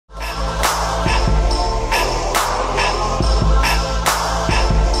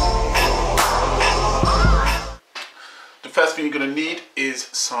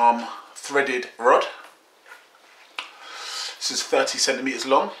some threaded rod. This is 30 centimeters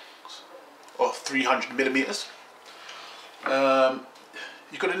long, or 300 millimeters. You're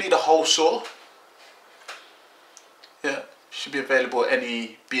going to need a hole saw. Yeah, should be available at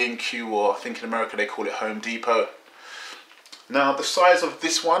any B&Q, or I think in America they call it Home Depot. Now the size of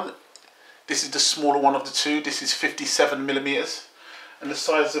this one, this is the smaller one of the two. This is 57 millimeters, and the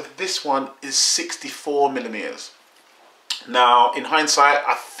size of this one is 64 millimeters. Now in hindsight,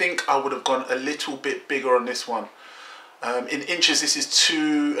 I think I would have gone a little bit bigger on this one. In inches, this is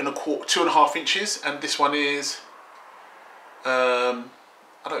 2.5 inches, and this one is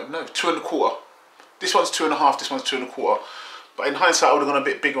I don't know, 2.25. This one's 2.5, this one's 2.25. But in hindsight, I would have gone a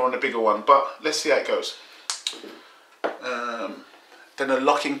bit bigger on the bigger one. But let's see how it goes. Then a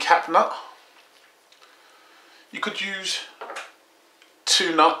locking cap nut. You could use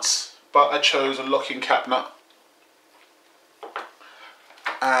 2 nuts, but I chose a locking cap nut.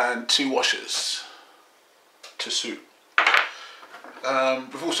 And 2 washers to suit.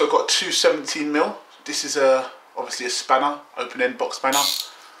 We've also got 2 17mm. This is obviously a spanner, open end box spanner,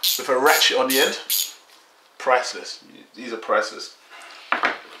 with a ratchet on the end. Priceless. These are priceless.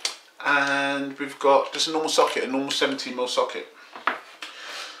 And we've got just a normal socket, a normal 17mm socket.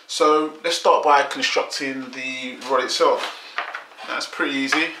 So let's start by constructing the rod itself. That's pretty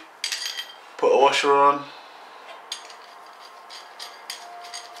easy. Put a washer on.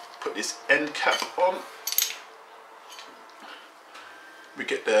 Put this end cap on. We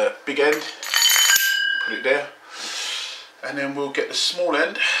get the big end, put it there, and then we'll get the small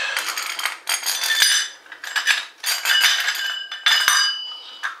end.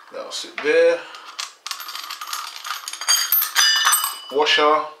 That'll sit there.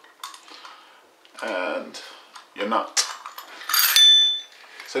 Washer and your nut.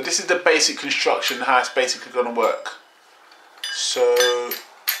 So this is the basic construction, how it's basically going to work. So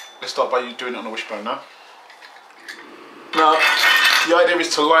let's start by you doing it on the wishbone now. Now the idea is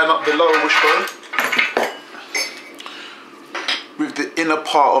to line up the lower wishbone with the inner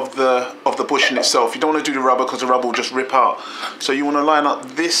part of the bushing itself. You don't want to do the rubber because the rubber will just rip out. So you want to line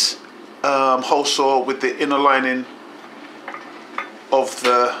up this hole saw with the inner lining of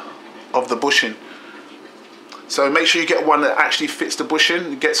the bushing. So make sure you get one that actually fits the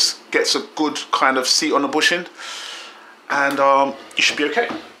bushing, gets a good kind of seat on the bushing, and you should be okay.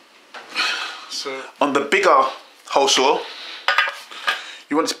 So on the bigger hole saw,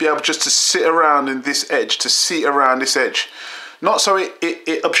 you want to be able just to sit around in this edge, to seat around this edge. Not so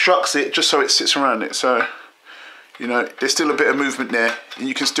it obstructs it, just so it sits around it. So, you know, there's still a bit of movement there, and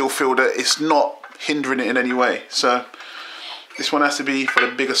you can still feel that it's not hindering it in any way. So this one has to be for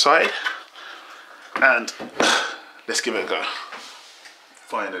the bigger side. And let's give it a go.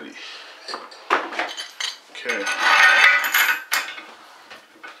 Finally. Okay.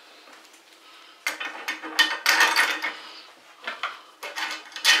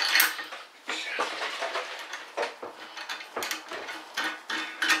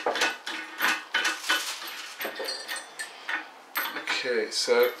 Okay,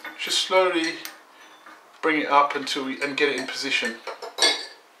 so just slowly bring it up until and get it in position.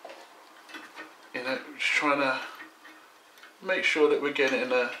 You know, just trying to make sure that we're getting it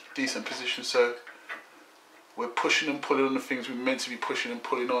in a decent position, so we're pushing and pulling on the things we're meant to be pushing and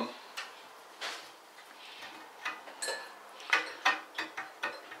pulling on.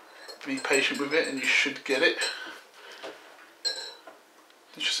 Be patient with it and you should get it.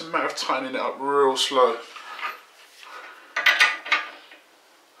 It's just a matter of tightening it up real slow.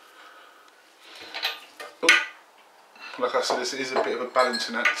 Like I said, this is a bit of a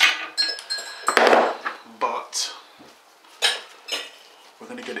balancing act, but we're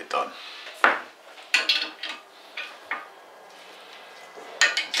going to get it done.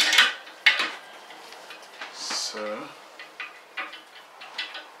 So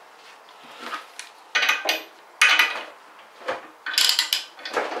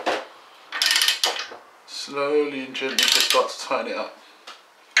slowly and gently just start to tighten it up.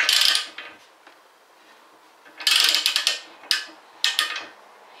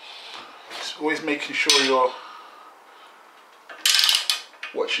 Always making sure you're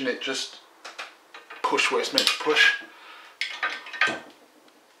watching it just push where it's meant to push.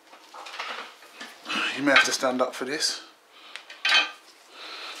 You may have to stand up for this.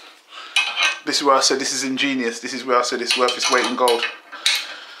 This is where I said this is ingenious. This is where I said it's worth its weight in gold.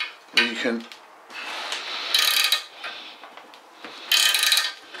 Where you can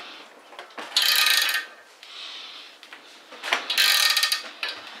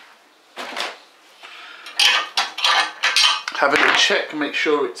have a little check and make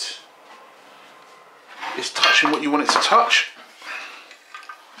sure it's touching what you want it to touch.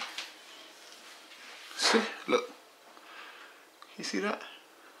 See, look. You see that?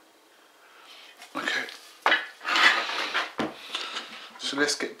 Okay. So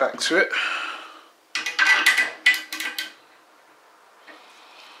let's get back to it.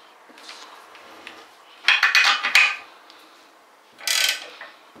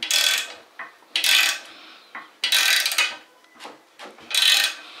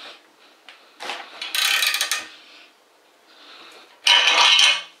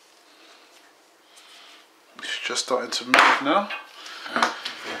 Just starting to move now,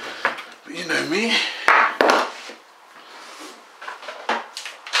 but you know me.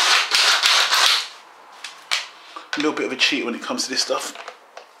 A little bit of a cheat when it comes to this stuff.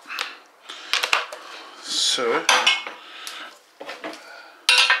 So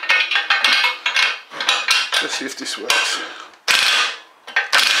let's see if this works.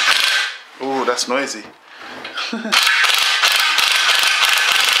 Oh, that's noisy.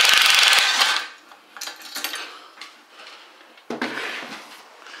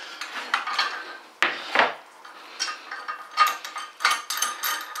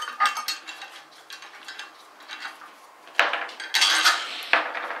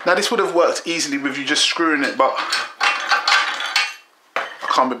 Now this would have worked easily with you just screwing it, but I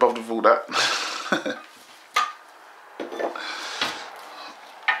can't be bothered with all that.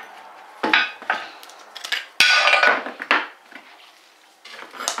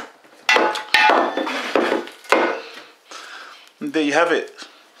 And there you have it.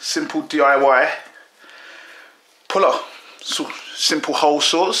 Simple DIY puller. So simple hole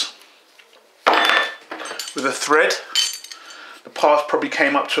saws with a thread. The parts probably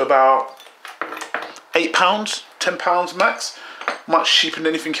came up to about £8, £10 max. Much cheaper than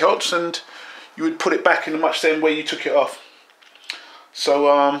anything else, and you would put it back in the much same way you took it off.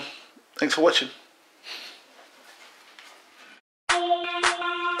 So thanks for watching.